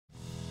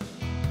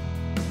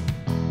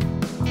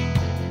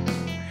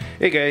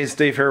Hey guys,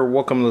 Dave here.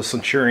 Welcome to the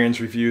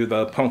Centurions Review,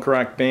 the punk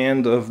rock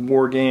band of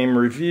Wargame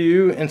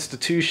Review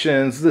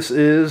Institutions. This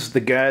is the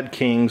God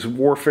Kings,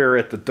 Warfare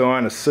at the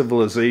Dawn of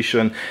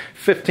Civilization,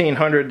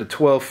 1500 to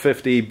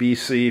 1250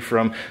 BC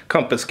from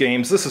Compass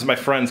Games. This is my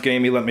friend's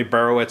game. He let me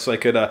borrow it so I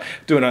could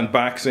do an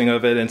unboxing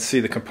of it and see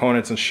the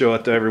components and show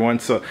it to everyone.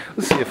 So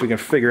let's see if we can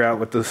figure out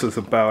what this is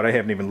about. I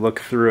haven't even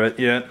looked through it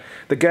yet.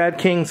 The God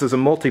Kings is a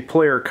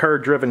multiplayer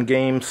card-driven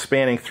game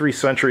spanning 3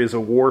 centuries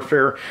of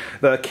warfare.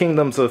 The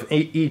kingdoms of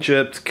Egypt,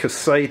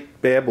 Kassite,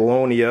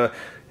 Babylonia,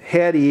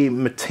 Hatti,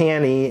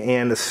 Mitanni,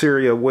 and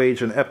Assyria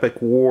waged an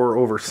epic war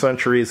over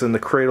centuries in the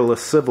cradle of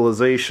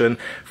civilization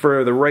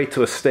for the right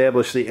to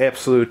establish the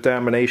absolute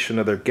domination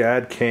of their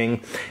god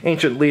king.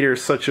 Ancient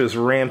leaders such as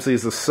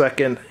Ramses II,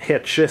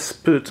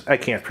 Hatshepsut, I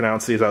can't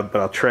pronounce these, but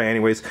I'll try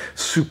anyways,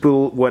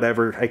 Supul,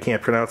 whatever, I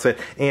can't pronounce it,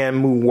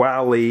 and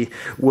Muwali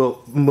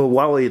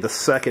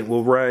II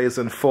will rise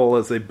and fall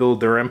as they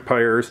build their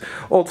empires.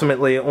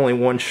 Ultimately, only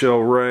one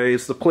shall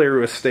rise, the player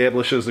who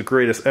establishes the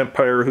greatest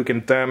empire, who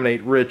can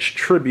dominate rich,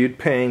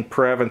 tribute-paying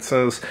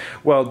provinces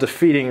while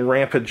defeating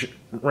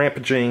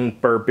rampaging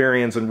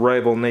barbarians and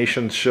rival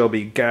nations shall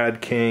be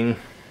God King.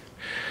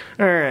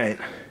 Alright.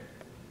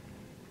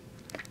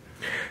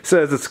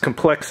 Says its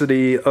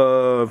complexity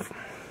of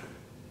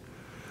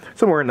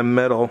somewhere in the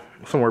middle,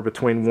 somewhere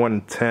between 1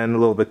 and 10, a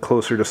little bit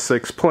closer to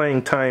 6.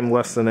 Playing time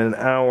less than an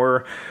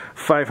hour.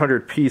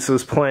 500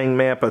 pieces. Playing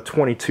map a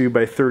 22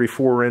 by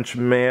 34 inch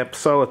map.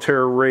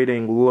 Solitaire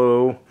rating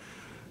low.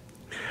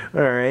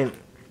 Alright.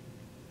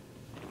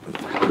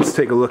 Let's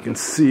take a look and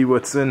see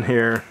what's in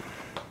here.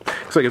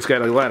 Looks like it's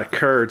got a lot of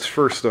cards,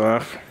 first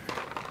off.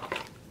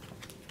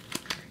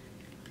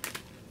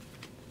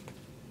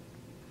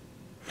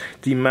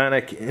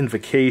 Demonic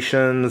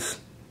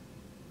invocations.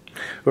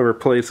 Whoever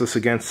plays this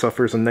against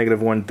suffers a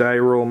 -1 die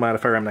roll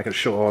modifier. I'm not going to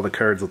show all the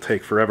cards, it'll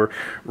take forever.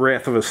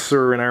 Wrath of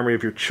Assur, an army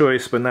of your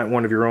choice, but not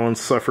one of your own,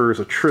 suffers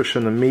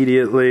attrition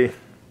immediately.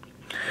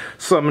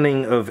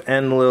 Summoning of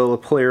Enlil, a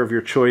player of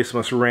your choice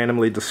must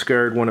randomly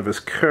discard one of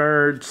his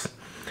cards.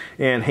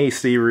 And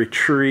Hasty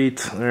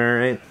Retreat.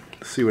 Alright,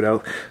 let's see what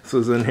else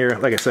is in here.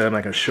 Like I said, I'm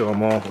not going to show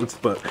them all,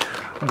 but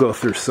I'll go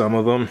through some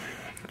of them.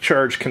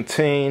 Charge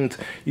contained.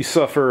 You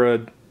suffer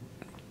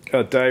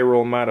a die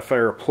roll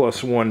modifier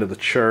 +1 to the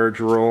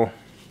charge roll.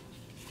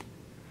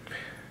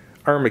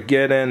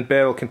 Armageddon.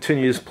 Battle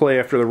continues. Play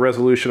after the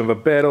resolution of a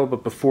battle,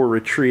 but before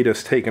retreat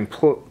has taken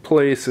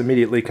place.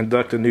 Immediately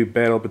conduct a new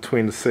battle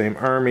between the same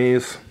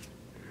armies.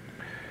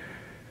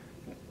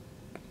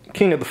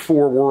 King of the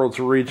 4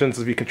 worlds regions.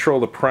 If you control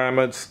the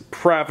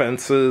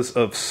provinces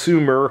of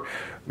Sumer,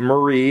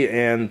 Muri,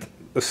 and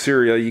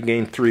Assyria, you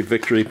gain 3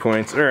 victory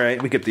points.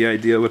 Alright, we get the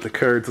idea with the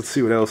cards. Let's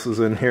see what else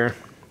is in here.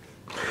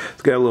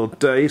 It's got a little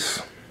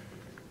dice.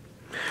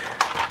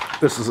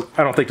 This is,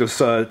 I don't think this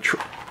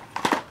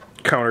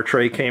counter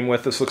tray came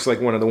with. This looks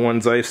like one of the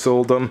ones I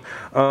sold him.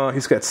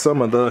 He's got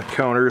some of the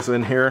counters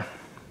in here.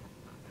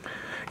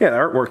 Yeah, the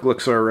artwork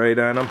looks alright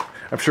on them.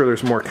 I'm sure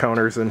there's more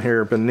counters in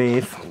here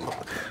beneath.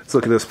 Let's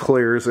look at this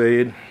player's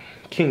aid.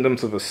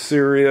 Kingdoms of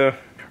Assyria.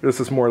 This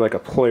is more like a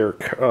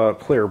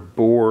player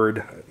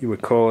board, you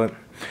would call it.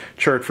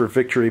 Chart for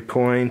victory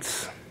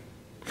points.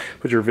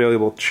 Put your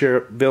available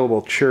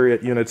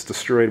chariot units,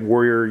 destroyed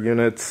warrior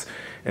units,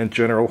 and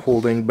general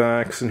holding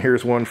box. And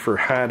here's one for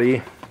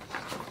Hatti.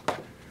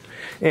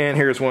 And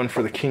here's one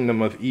for the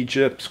Kingdom of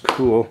Egypt.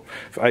 Cool.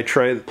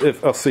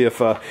 I'll see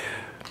if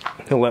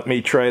he'll let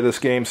me try this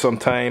game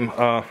sometime.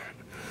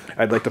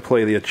 I'd like to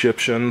play the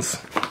Egyptians.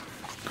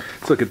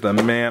 Let's look at the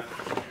map.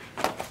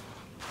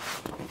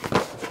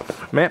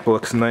 Map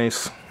looks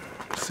nice.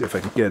 Let's see if I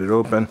can get it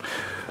open.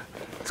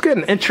 It's got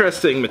an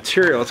interesting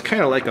material. It's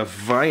kind of like a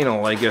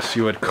vinyl, I guess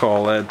you would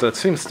call it. That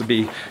seems to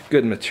be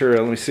good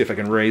material. Let me see if I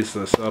can raise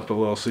this up a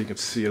little so you can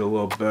see it a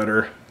little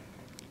better.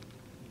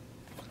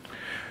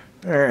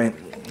 Alright,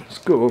 let's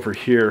go over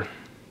here.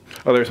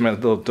 Oh, there's my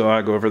little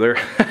dog over there.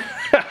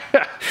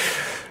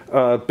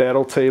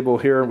 Battle table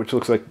here, which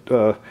looks like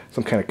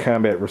some kind of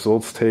combat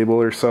results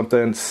table or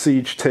something.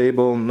 Siege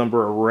table,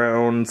 number of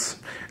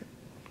rounds.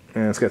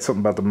 And it's got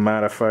something about the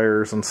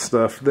modifiers and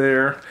stuff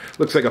there.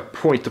 Looks like a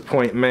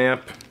point-to-point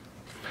map.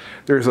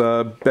 There's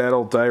a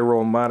battle die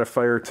roll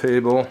modifier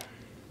table.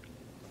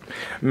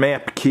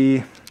 Map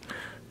key.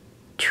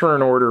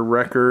 Turn order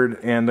record.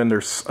 And then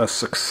there's a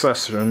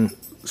succession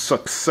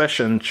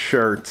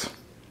chart.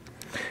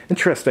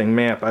 Interesting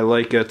map. I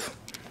like it.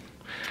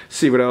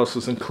 See what else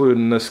is included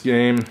in this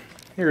game.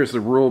 Here's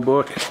the rule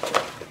book.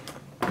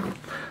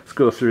 Let's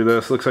go through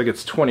this. Looks like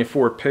it's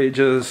 24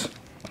 pages.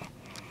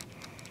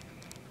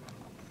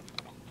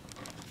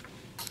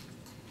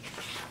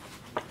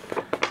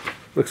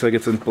 Looks like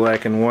it's in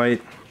black and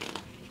white.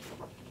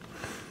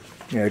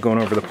 Yeah,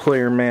 going over the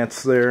player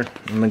mats there,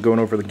 and then going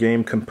over the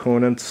game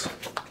components.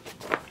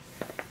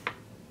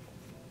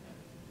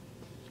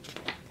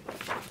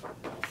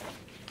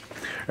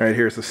 Alright,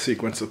 here's the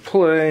sequence of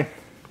play.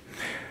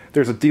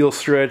 There's a deal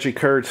strategy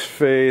cards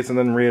phase, and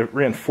then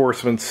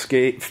reinforcement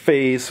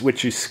phase,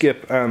 which you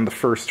skip on the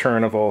first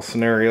turn of all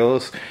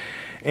scenarios.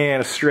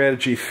 and a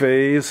strategy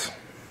phase.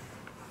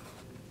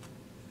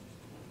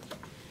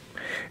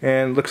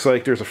 And looks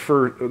like there's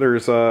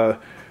in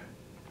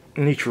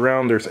each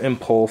round there's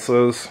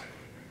impulses.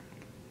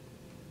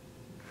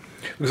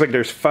 Looks like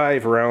there's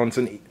 5 rounds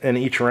in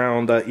each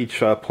round.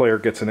 Each player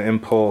gets an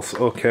impulse.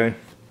 Okay.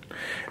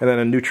 And then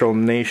a neutral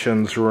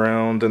nations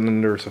round, and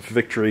then there's a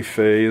victory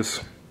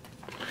phase.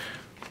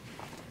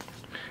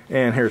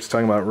 And here it's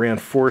talking about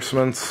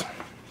reinforcements.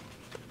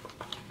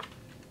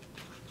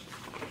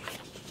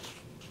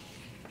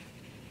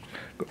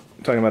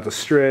 Talking about the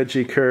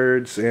strategy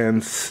cards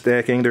and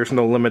stacking. There's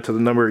no limit to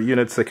the number of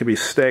units that can be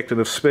stacked in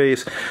a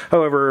space.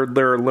 However,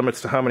 there are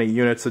limits to how many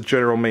units a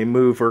general may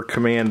move or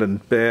command in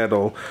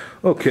battle.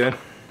 Okay.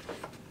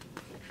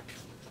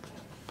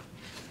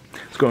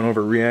 It's going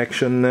over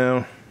reaction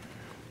now.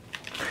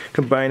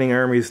 Combining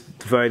armies,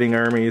 dividing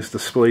armies,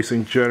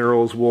 displacing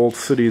generals, walled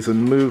cities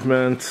and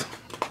movement.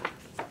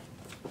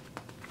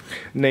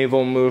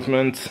 Naval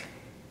movement.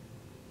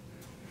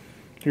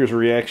 Here's a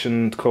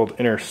reaction called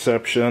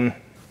interception.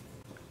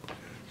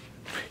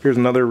 Here's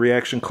another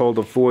reaction called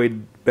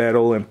avoid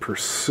battle and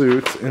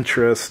pursuit.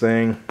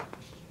 Interesting.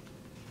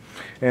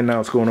 And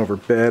now it's going over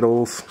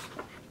battles.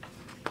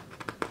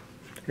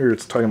 Here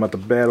it's talking about the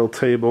battle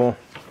table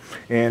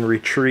and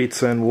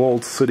retreats and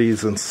walled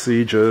cities and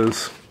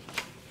sieges.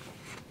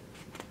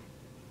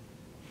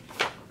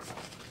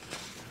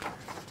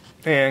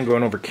 And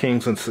going over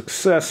kings and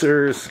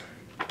successors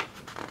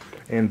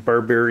and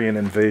barbarian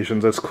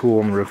invasions. That's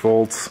cool. And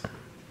revolts.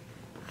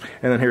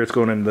 And then here it's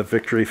going into the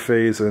victory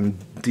phase and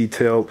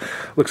detail.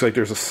 Looks like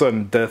there's a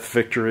sudden death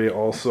victory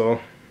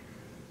also.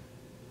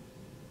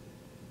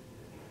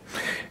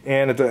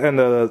 And at the end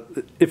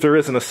of if there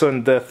isn't a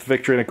sudden death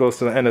victory and it goes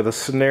to the end of the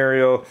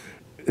scenario,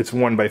 it's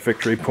won by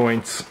victory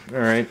points.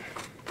 Alright.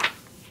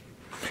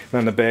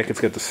 On the back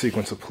it's got the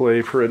sequence of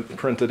play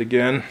printed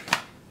again.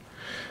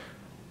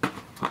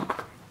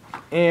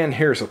 And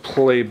here's a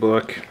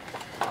playbook.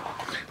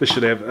 This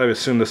should have, I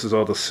assume this is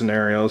all the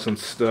scenarios and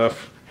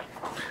stuff.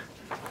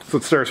 So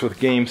it starts with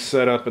game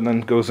setup and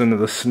then goes into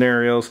the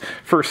scenarios.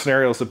 First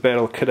scenario is the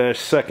Battle of Kadesh.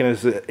 Second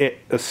is the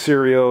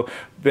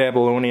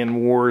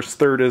Assyrio-Babylonian Wars.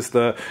 Third is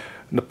the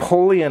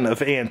Napoleon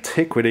of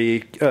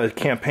Antiquity,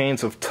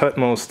 campaigns of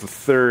Tutmos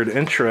III.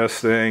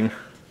 Interesting.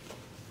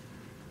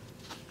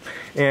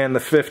 And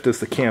the fifth is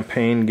the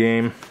campaign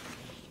game.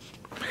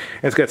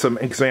 And it's got some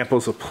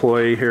examples of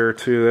play here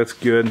too. That's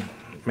good.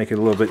 Make it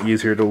a little bit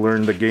easier to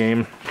learn the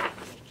game.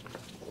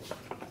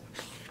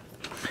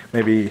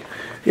 Maybe,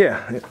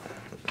 yeah.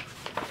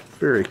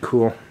 Very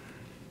cool.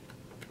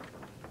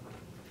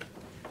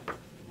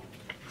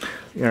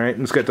 Alright,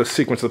 and it's got the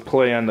sequence of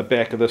play on the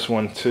back of this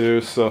one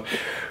too. So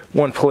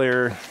one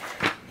player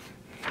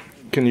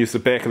can use the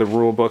back of the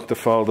rule book to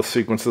follow the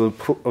sequence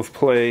of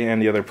play,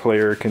 and the other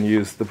player can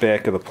use the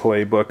back of the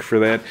playbook for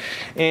that.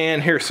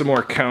 And here's some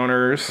more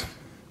counters.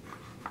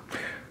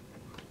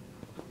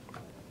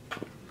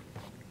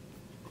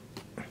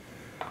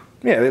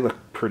 Yeah, they look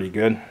pretty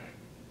good.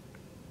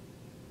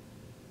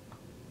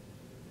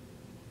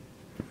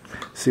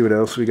 See what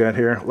else we got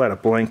here. A lot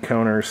of blank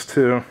counters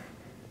too.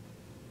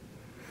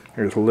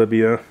 Here's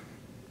Libya.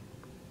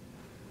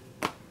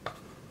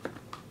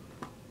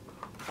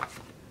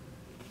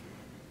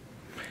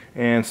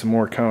 And some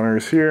more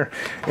counters here.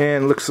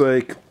 And looks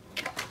like,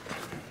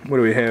 what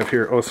do we have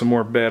here? Oh, some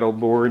more battle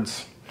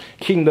boards.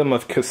 Kingdom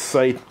of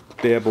Kassite,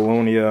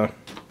 Babylonia.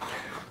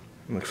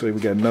 Looks like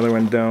we got another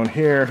one down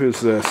here. Who's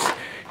this?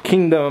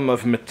 Kingdom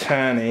of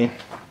Mitanni.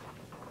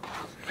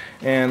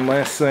 And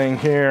last thing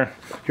here,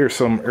 here's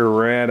some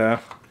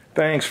errata.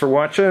 Thanks for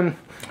watching.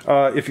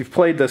 If you've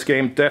played this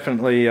game,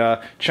 definitely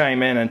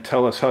chime in and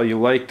tell us how you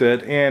liked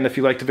it. And if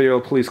you liked the video,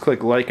 please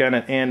click like on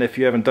it. And if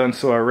you haven't done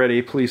so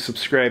already, please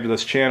subscribe to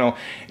this channel.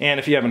 And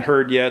if you haven't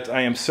heard yet,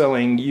 I am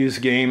selling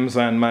used games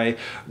on my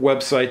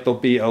website. There'll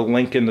be a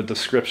link in the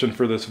description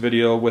for this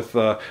video with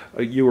a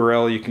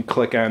URL you can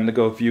click on to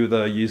go view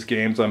the used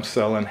games I'm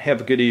selling.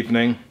 Have a good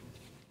evening.